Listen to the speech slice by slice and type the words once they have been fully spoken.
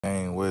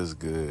Hey, what's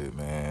good,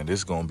 man? This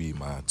is gonna be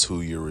my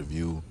 2-year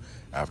review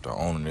after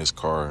owning this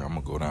car. I'm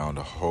gonna go down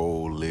the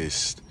whole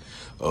list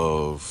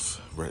of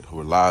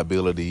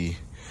reliability,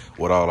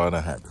 what all I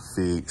done had to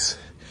fix,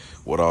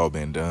 what all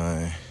been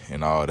done,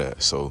 and all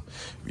that. So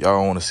if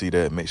y'all want to see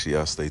that, make sure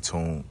y'all stay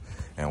tuned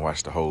and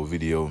watch the whole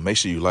video. Make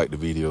sure you like the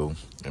video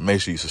and make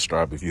sure you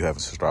subscribe if you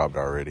haven't subscribed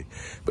already.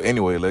 But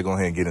anyway, let's go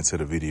ahead and get into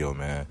the video,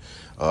 man.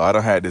 I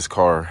done had this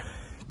car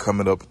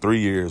coming up 3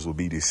 years, will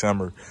be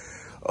December.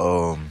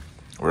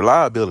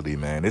 Reliability,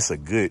 man, it's a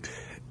good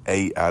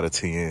 8 out of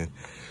 10.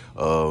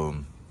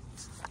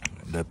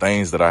 The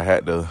things that I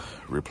had to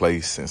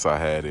replace since I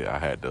had it, I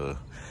had to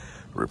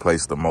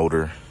replace the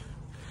motor,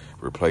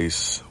 not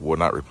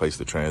replace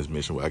the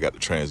transmission. I got the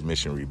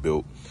transmission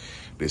rebuilt.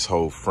 This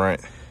whole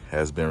front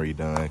has been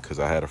redone because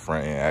I had a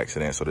front end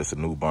accident. So this is a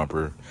new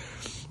bumper,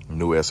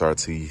 new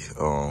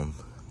SRT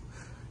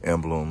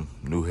emblem,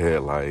 new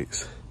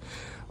headlights,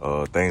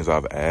 things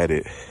I've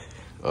added.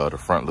 The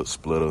front lip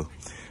splitter,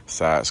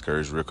 side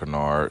skirts, rear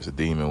canards,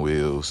 demon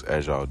wheels,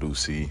 as y'all do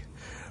see.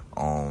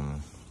 I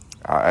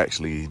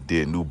actually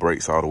did new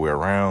brakes all the way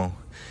around,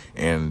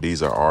 and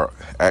these are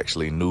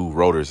actually new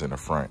rotors in the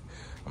front.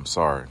 I'm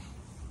sorry.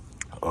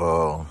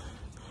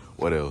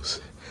 What else?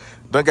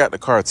 Done got the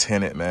car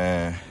tinted,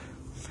 man.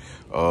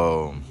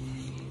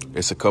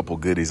 It's a couple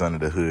goodies under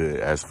the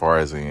hood as far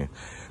as in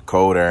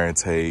cold air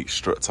intake,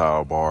 strut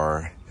tile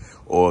bar,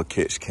 oil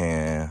catch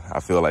can. I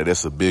feel like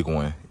that's a big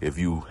one if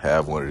you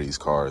have one of these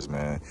cars,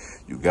 man.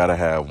 You gotta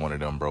have one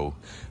of them, bro.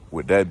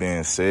 With that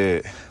being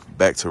said,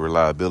 back to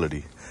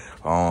reliability.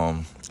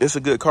 It's a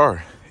good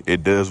car.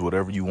 It does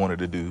whatever you want it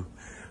to do.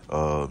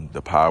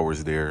 The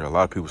power's there. A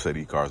lot of people say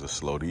these cars are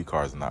slow. These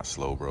cars are not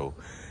slow, bro.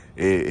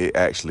 It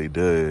actually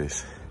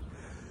does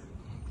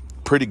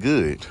pretty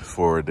good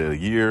for the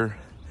year,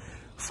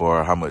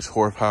 for how much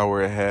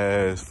horsepower it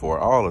has, for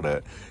all of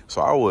that. So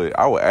I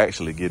would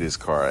actually give this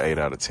car an 8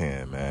 out of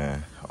 10,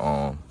 man.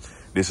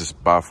 This is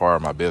by far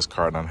my best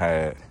car I've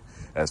had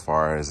as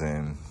far as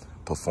in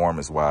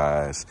performance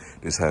wise.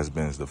 This has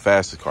been the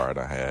fastest car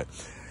I had.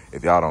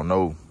 If y'all don't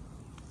know,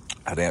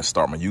 I didn't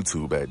start my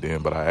YouTube back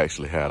then, but I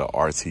actually had a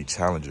RT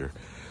Challenger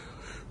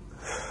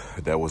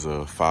that was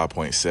a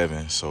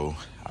 5.7. So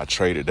I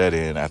traded that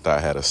in after I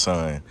had a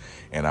son,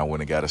 and I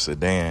went and got a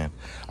sedan.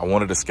 I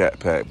wanted a scat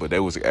pack, but they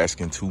was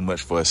asking too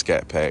much for a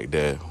scat pack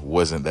that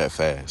wasn't that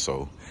fast.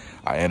 So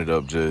I ended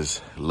up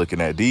just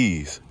looking at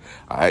these.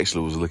 I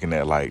actually was looking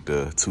at like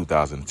the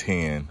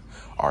 2010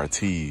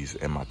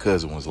 RTs, and my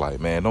cousin was like,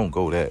 man, don't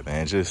go that,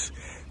 man. Just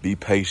be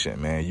patient,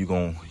 man. You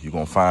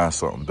gonna find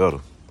something better.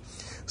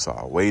 So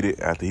I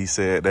waited after he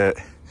said that.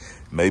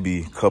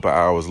 Maybe a couple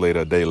hours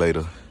later, a day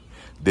later,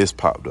 this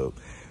popped up.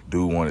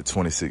 Dude wanted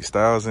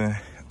 26,000,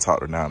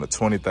 talked her down to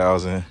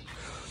 20,000.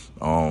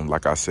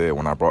 Like I said,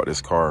 when I brought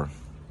this car,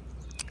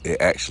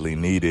 it actually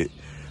needed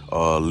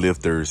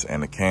lifters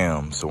and a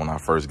cam. So when I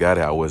first got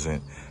it, I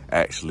wasn't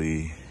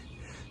actually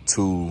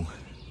too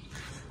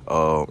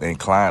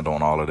inclined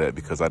on all of that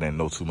because I didn't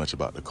know too much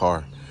about the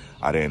car.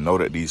 I didn't know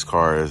that these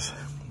cars,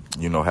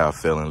 you know, have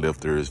failing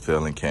lifters,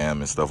 failing cam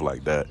and stuff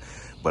like that.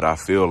 But I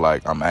feel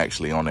like I'm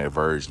actually on that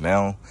verge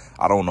now.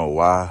 I don't know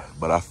why,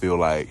 but I feel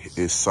like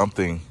it's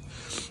something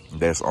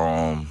that's that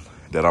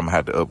I'm gonna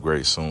have to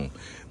upgrade soon.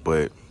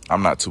 But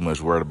I'm not too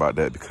much worried about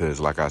that because,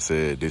 like I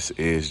said, this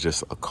is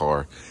just a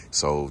car.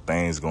 So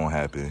things gonna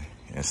happen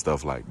and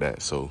stuff like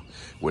that. So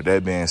with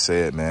that being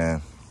said,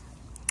 man,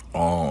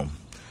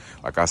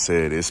 like I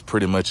said, it's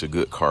pretty much a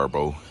good car,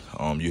 bro.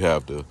 You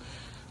have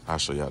I'll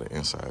show y'all the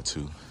inside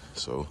too.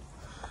 So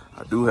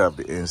I do have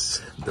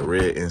the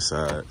red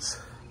insides.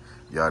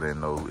 Y'all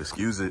didn't know,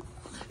 excuse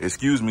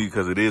me,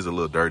 because it is a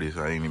little dirty,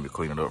 so I ain't even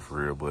clean it up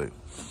for real. But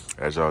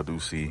as y'all do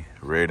see,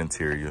 red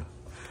interior,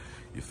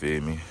 you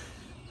feel me?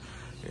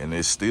 And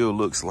it still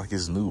looks like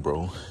it's new,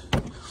 bro.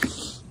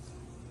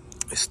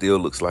 It still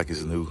looks like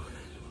it's new.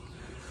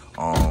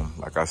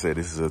 Like I said,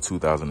 this is a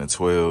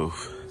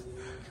 2012.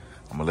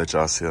 I'm gonna let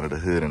y'all see under the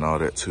hood and all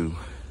that too.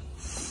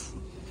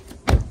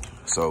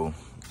 So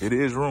it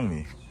is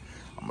roomy.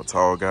 I'm a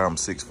tall guy, I'm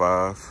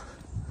 6'5",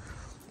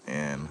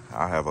 and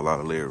I have a lot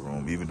of leg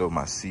room, even though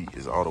my seat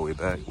is all the way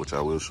back, which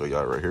I will show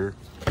y'all right here.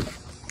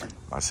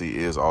 My seat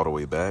is all the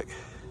way back,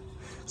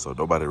 so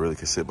nobody really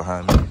can sit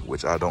behind me,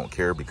 which I don't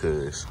care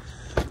because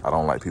I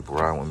don't like people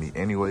riding with me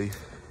anyway.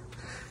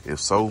 If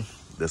so,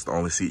 that's the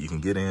only seat you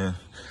can get in.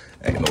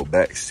 Ain't no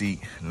back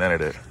seat, none of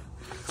that.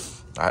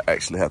 I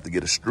actually have to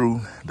get a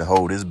screw to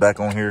hold this back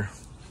on here.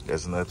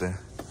 That's nothing.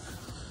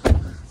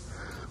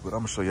 But I'm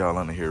gonna show y'all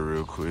under here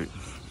real quick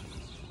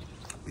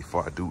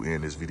before I do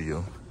end this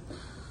video.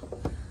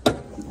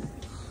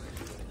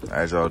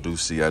 As y'all do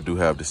see, I do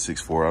have the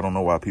 6'4". I don't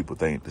know why people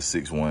think the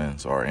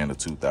 6'1s are in the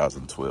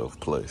 2012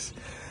 plus,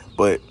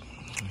 but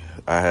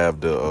I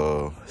have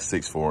the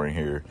 6'4" in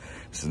here.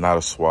 This is not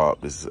a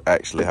swap. This is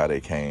actually how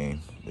they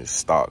came. It's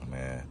stock,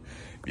 man.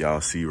 Y'all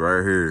see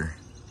right here,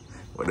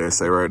 what they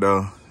say right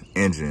there?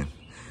 Engine,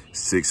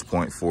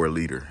 6.4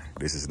 liter.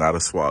 This is not a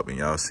swap, and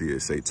y'all see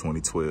it say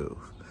 2012.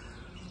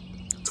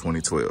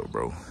 2012,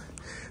 bro.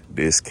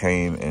 This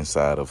came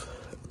inside of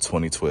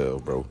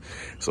 2012, bro.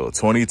 So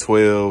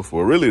 2012,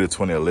 well, really the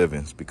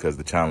 2011s, because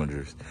the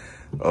Challengers,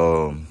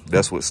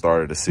 that's what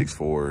started the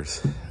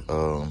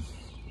 6.4s.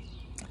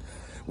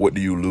 What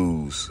do you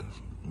lose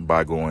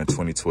by going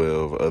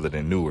 2012 other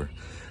than newer?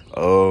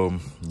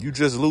 You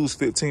just lose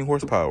 15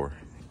 horsepower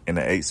in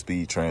an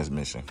 8-speed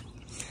transmission.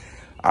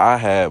 I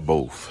had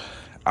both.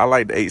 I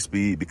like the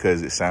 8-speed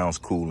because it sounds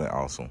cool and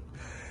awesome.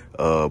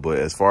 But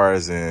as far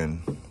as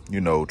in, you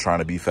know, trying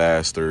to be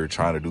faster,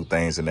 trying to do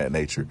things in that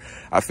nature,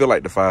 I feel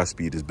like the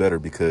 5-speed is better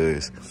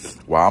because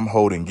while I'm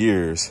holding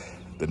gears,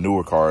 the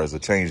newer cars are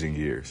changing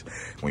gears.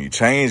 When you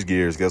change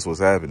gears, guess what's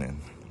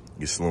happening?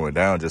 You're slowing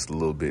down just a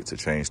little bit to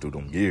change through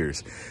them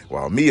gears.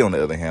 While me, on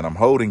the other hand, I'm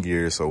holding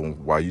gears. So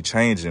while you're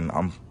changing,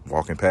 I'm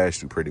walking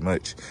past you pretty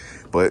much.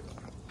 But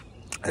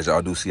as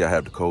y'all do see, I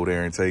have the cold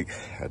air intake.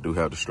 I do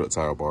have the strut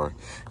tire bar,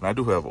 and I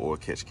do have an oil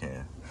catch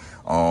can.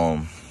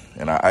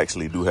 And I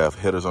actually do have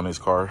headers on this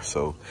car.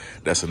 So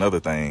that's another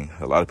thing.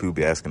 A lot of people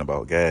be asking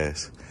about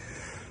gas.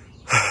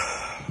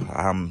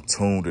 I'm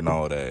tuned and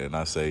all that. And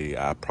I say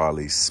I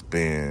probably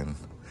spend,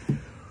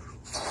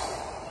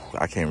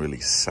 I can't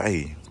really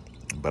say,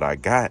 but I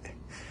got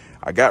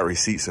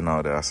receipts and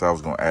all that. I said I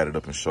was gonna add it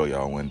up and show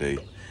y'all one day.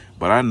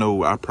 But I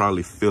know I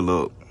probably fill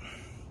up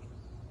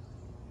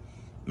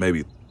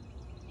maybe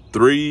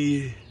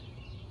three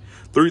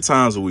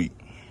times a week,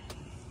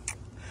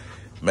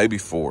 maybe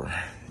 4.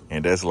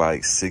 And that's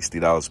like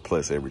 $60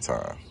 plus every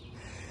time.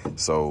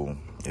 So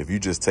if you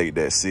just take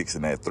that 6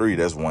 and that 3,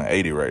 that's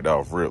 $180 right there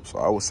off rip. So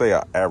I would say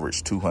I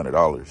average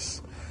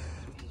 $200,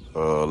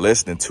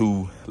 less than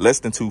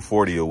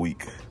 $240 a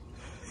week.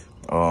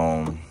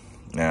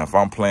 Now, if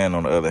I'm playing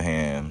on the other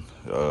hand,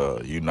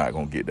 you're not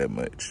gonna get that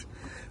much.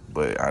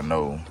 But I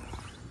know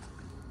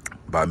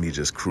by me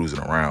just cruising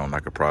around, I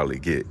could probably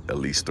get at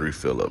least 3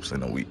 fill-ups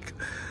in a week.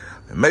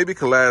 And maybe it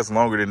could last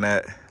longer than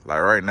that.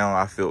 Like right now,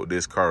 I filled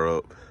this car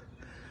up,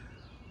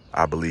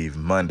 I believe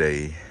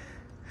Monday.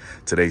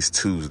 Today's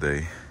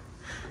Tuesday.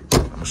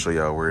 I'm gonna show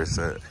y'all where it's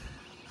at.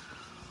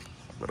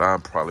 But I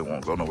probably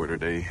won't go nowhere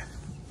today.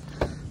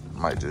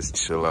 Might just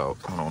chill out,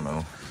 I don't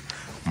know.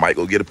 Might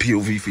go get a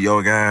POV for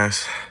y'all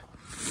guys.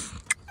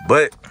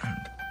 But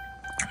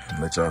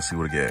let y'all see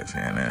what the gas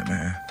hand at,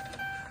 man.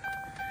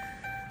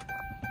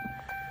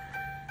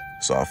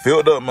 So I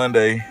filled up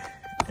Monday,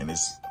 and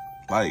it's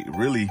like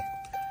really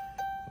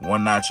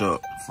 1 notch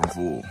up from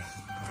full.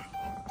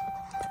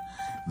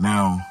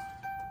 Now,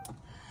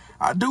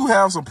 I do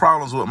have some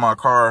problems with my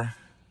car,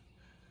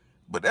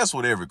 but that's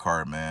with every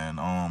car,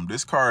 man.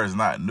 This car is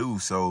not new,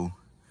 so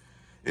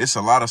it's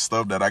a lot of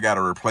stuff that I got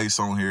to replace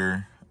on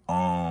here.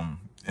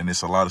 And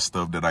it's a lot of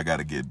stuff that I got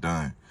to get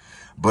done.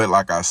 But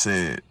like I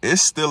said,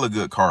 it's still a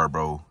good car,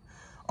 bro.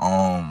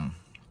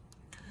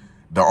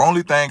 The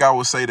only thing I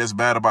would say that's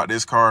bad about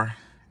this car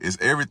is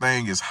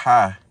everything is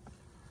high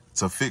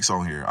to fix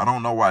on here. I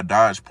don't know why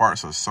Dodge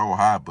parts are so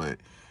high, but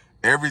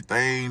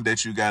everything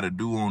that you got to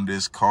do on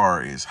this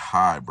car is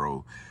high,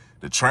 bro.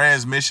 The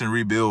transmission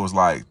rebuild was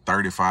like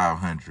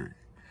 $3,500.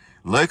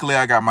 Luckily,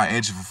 I got my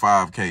engine for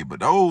 $5K, but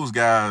those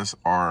guys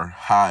are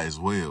high as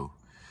well.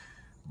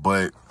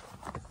 But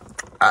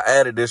I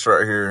added this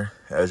right here,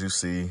 as you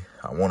see.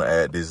 I want to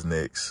add this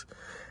next,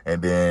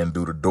 and then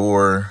do the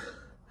door,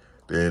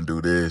 then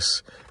do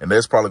this. And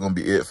that's probably going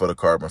to be it for the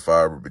carbon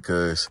fiber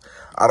because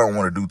I don't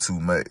want to do too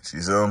much.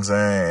 You see what I'm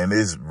saying? And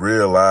it's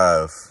real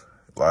live,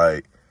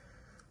 like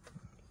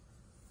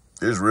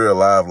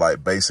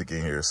basic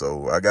in here.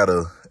 So I got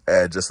to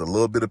add just a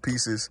little bit of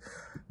pieces.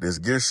 This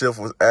gear shift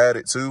was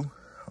added too.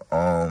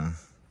 But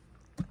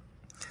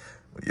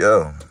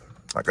yeah,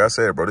 like I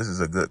said, bro, this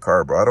is a good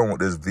car, bro. I don't want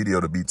this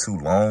video to be too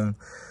long,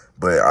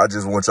 but I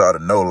just want y'all to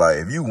know, like,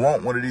 if you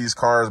want one of these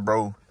cars,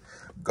 bro,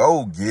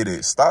 go get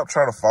it. Stop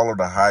trying to follow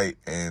the hype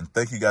and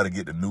think you got to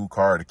get the new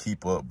car to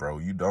keep up, bro.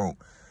 You don't.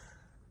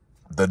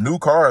 The new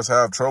cars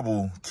have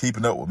trouble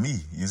keeping up with me.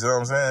 You see what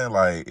I'm saying?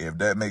 Like, if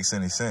that makes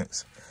any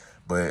sense.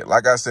 But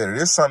like I said,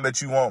 if it's something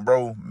that you want,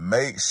 bro,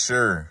 make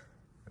sure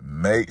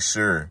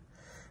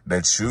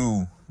that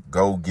you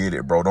go get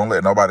it, bro. Don't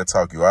let nobody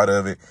talk you out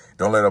of it.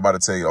 Don't let nobody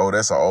tell you, oh,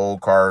 that's an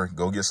old car,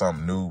 go get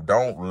something new.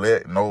 Don't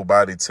let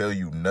nobody tell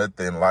you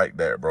nothing like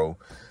that, bro.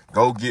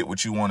 Go get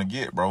what you want to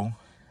get, bro.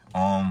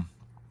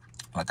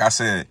 Like I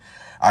said,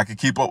 I could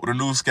keep up with the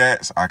new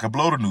scats. I could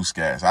blow the new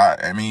scats.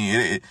 I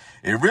mean,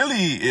 it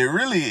really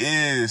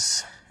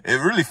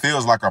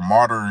feels like a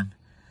modern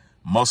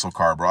muscle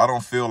car, bro. I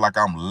don't feel like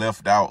I'm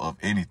left out of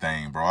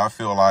anything, bro. I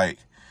feel like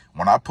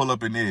when I pull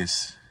up in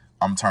this,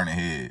 I'm turning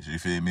heads. You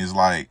feel me? It's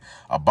like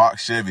a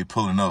box Chevy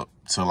pulling up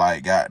to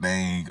like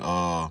goddamn,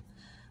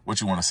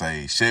 what you want to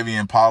say, Chevy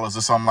Impalas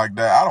or something like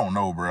that. I don't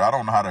know, bro. I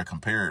don't know how to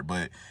compare it,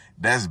 but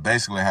that's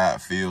basically how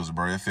it feels,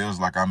 bro. It feels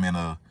like I'm in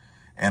a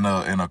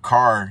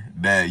car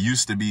that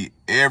used to be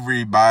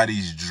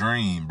everybody's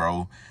dream,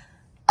 bro.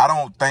 I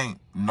don't think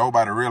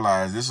nobody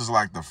realized this was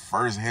like the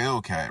first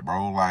Hellcat,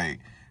 bro.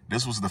 Like,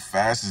 this was the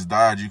fastest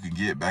Dodge you could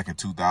get back in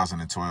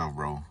 2012,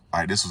 bro.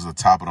 Like, this was the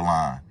top of the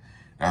line.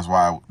 That's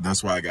why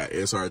I got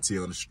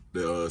SRT on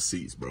the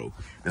seats, bro.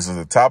 This is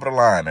the top of the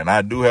line, and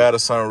I do have a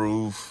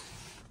sunroof.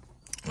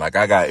 Like,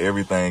 I got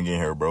everything in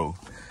here, bro.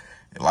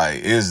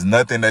 Like, it's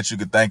nothing that you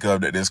could think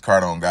of that this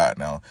car don't got.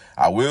 Now,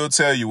 I will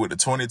tell you, with the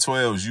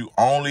 2012s, you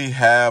only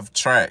have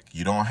track.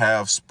 You don't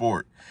have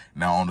sport.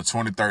 Now, on the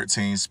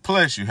 2013s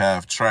Plus, you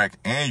have track,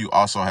 and you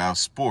also have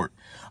sport.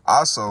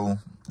 Also,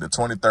 the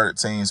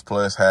 2013s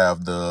Plus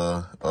have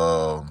the,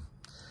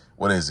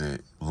 what is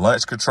it?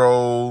 Launch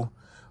control.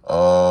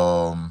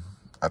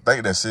 I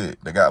think that's it.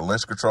 They got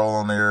launch control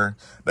on there.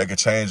 They can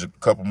change a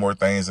couple more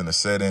things in the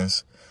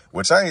settings,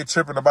 which I ain't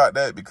tripping about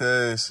that,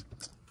 because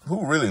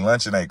who really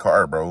launching a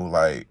car, bro?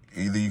 Like,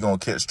 either you gonna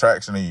catch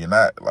traction or you're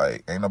not.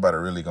 Like, ain't nobody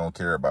really gonna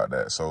care about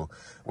that. So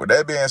with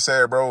that being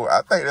said, bro,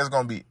 I think that's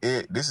gonna be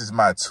it. This is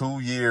my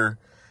 2-year,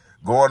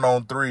 going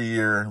on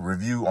 3-year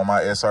review on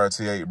my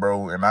SRT8,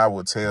 bro. And I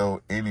would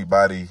tell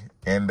anybody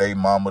and they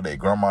mama, they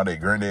grandma, they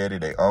granddaddy,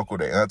 they uncle,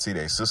 they auntie,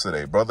 they sister,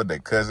 they brother, they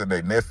cousin,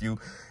 they nephew,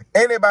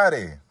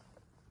 anybody,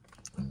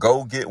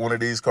 go get one of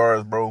these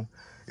cars, bro.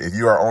 If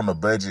you are on the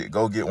budget,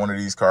 go get one of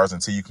these cars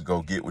until you can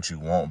go get what you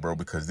want, bro,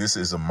 because this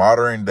is a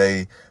modern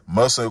day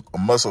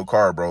muscle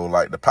car, bro.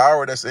 Like, the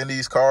power that's in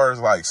these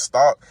cars, like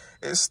stock,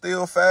 it's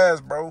still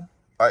fast, bro.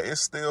 Like,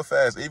 it's still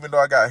fast. Even though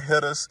I got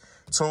headers,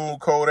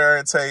 tuned cold air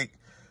intake,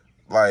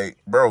 like,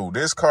 bro,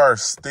 this car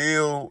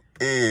still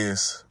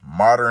is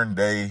modern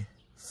day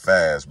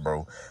fast,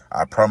 bro.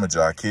 I promise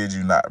you, I kid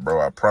you not,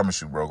 bro. I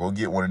promise you, bro. Go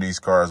get one of these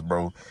cars,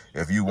 bro,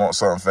 if you want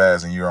something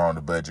fast and you're on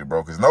the budget,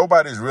 bro, because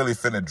nobody's really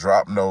finna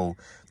drop no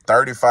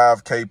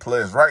 35K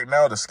plus. Right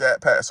now, the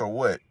scat packs are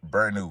what?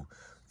 Brand new.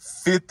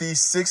 50,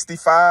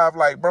 65.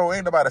 Like, bro,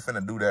 ain't nobody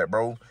finna do that,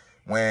 bro.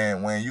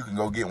 When you can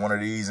go get one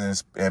of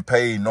these and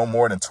pay no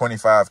more than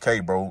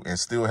 25K, bro, and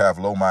still have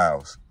low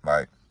miles.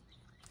 Like,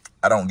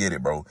 I don't get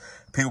it, bro.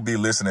 People be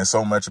listening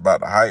so much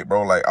about the hype,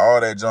 bro. Like, all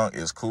that junk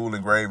is cool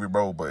and gravy,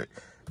 bro, but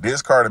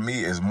this car to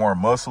me is more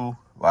muscle.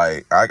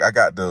 Like, I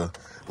got the,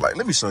 like,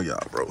 let me show y'all,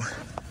 bro.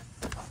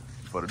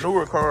 For the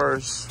newer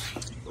cars,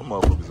 them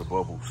motherfuckers are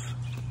bubbles.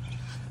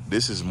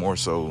 This is more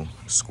so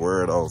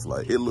squared off.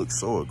 Like, it looks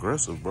so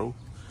aggressive, bro.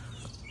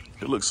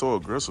 It looks so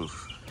aggressive.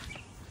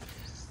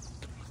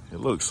 It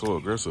looks so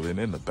aggressive. And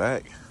then the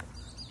back.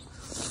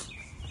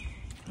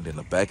 And then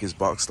the back is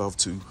boxed off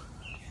too.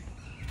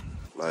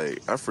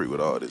 Like, I freak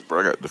with all this, bro.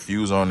 I got the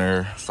fuse on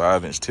there,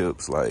 5-inch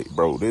tips. Like,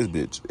 bro, this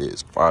bitch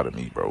is fire to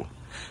me, bro.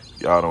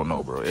 Y'all don't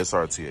know, bro.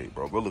 SRT8,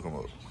 bro. Go look them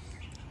up.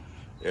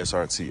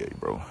 SRT8,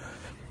 bro.